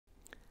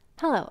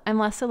Hello, I'm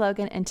Lesley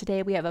Logan, and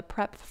today we have a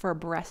prep for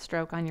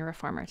breaststroke on your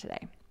reformer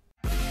today.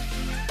 So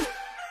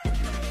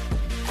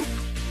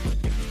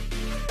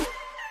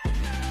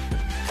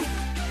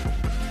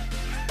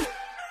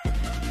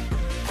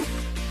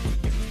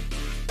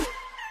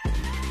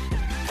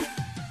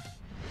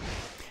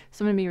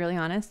I'm going to be really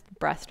honest,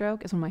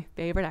 breaststroke is one of my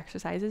favorite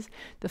exercises.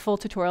 The full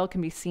tutorial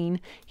can be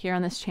seen here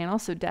on this channel,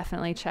 so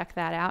definitely check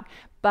that out.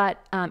 But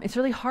it's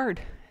really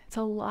hard. It's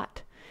a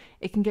lot.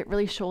 It can get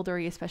really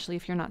shouldery, especially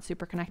if you're not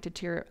super connected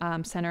to your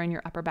center and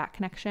your upper back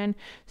connection.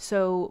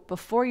 So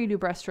before you do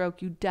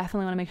breaststroke, you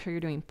definitely want to make sure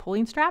you're doing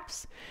pulling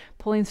straps.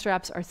 Pulling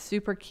straps are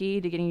super key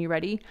to getting you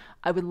ready.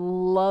 I would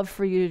love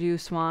for you to do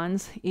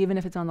swans, even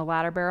if it's on the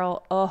ladder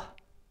barrel. Oh,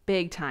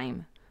 big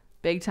time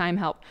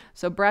help.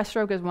 So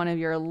breaststroke is one of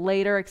your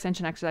later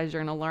extension exercises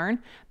you're going to learn.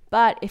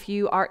 But if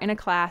you are in a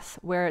class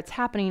where it's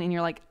happening and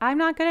you're like, I'm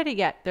not good at it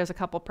yet, there's a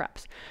couple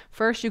preps.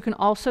 First, you can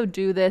also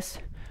do this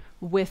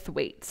with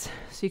weights.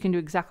 So you can do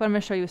exactly what I'm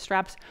going to show you with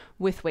straps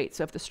with weights.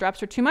 So if the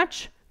straps are too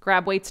much,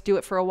 grab weights, do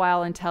it for a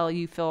while until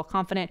you feel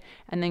confident,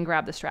 and then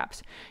grab the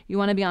straps. You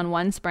want to be on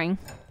one spring,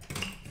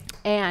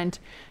 and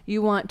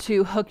you want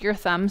to hook your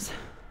thumbs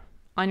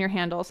on your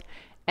handles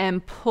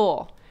and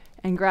pull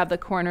and grab the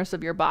corners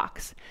of your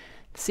box.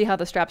 See how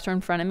the straps are in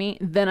front of me?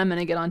 Then I'm going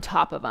to get on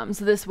top of them.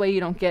 So this way you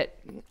don't get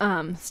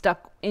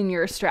stuck in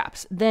your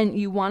straps. Then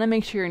you want to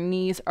make sure your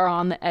knees are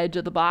on the edge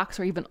of the box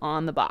or even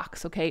on the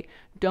box, okay?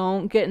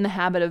 Don't get in the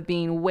habit of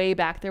being way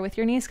back there with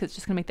your knees because it's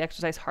just going to make the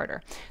exercise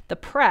harder. The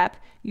prep,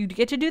 you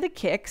get to do the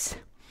kicks,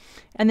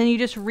 and then you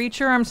just reach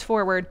your arms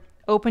forward,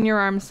 open your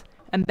arms,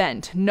 and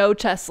bend. No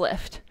chest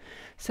lift.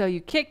 So you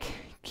kick,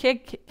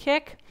 kick,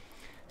 kick,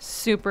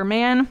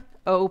 Superman,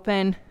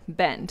 open,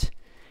 bend.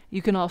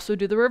 You can also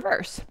do the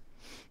reverse.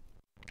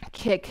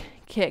 Kick,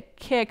 kick,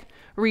 kick,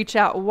 reach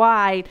out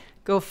wide,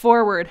 go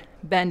forward,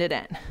 bend it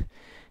in.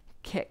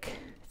 Kick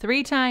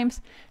 3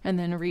 times, and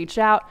then reach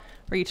out,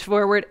 reach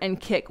forward, and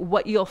kick.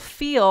 What you'll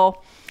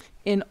feel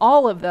in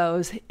all of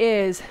those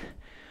is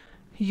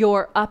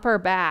your upper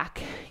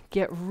back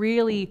get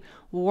really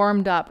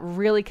warmed up,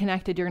 really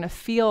connected. You're going to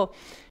feel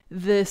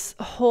this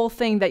whole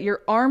thing that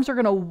your arms are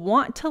going to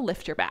want to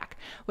lift your back.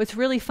 What's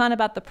really fun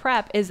about the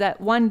prep is that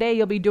one day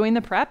you'll be doing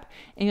the prep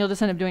and you'll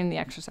just end up doing the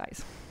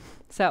exercise.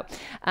 So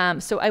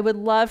I would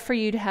love for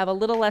you to have a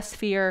little less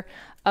fear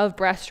of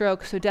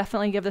breaststroke. So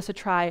definitely give this a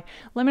try.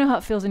 Let me know how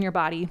it feels in your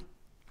body.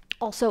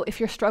 Also, if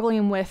you're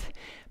struggling with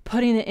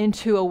putting it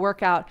into a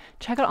workout,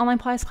 check out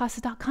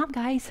onlinepilatesclasses.com,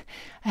 guys.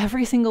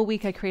 Every single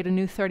week I create a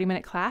new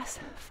 30-minute class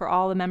for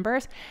all the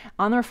members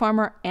on the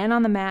reformer and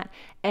on the mat.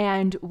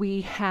 And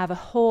we have a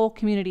whole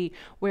community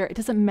where it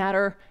doesn't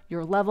matter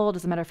your level, it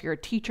doesn't matter if you're a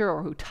teacher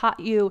or who taught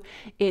you.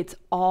 It's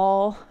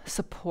all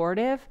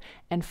supportive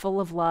and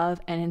full of love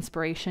and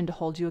inspiration to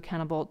hold you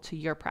accountable to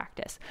your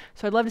practice.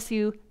 So I'd love to see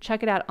you.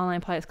 Check it out,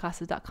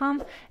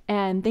 onlinepilatesclasses.com.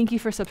 And thank you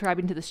for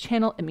subscribing to this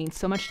channel. It means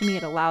so much to me.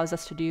 It allows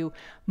us to do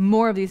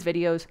more of these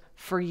videos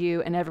for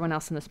you and everyone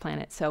else on this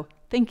planet. So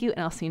thank you, and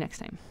I'll see you next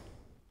time.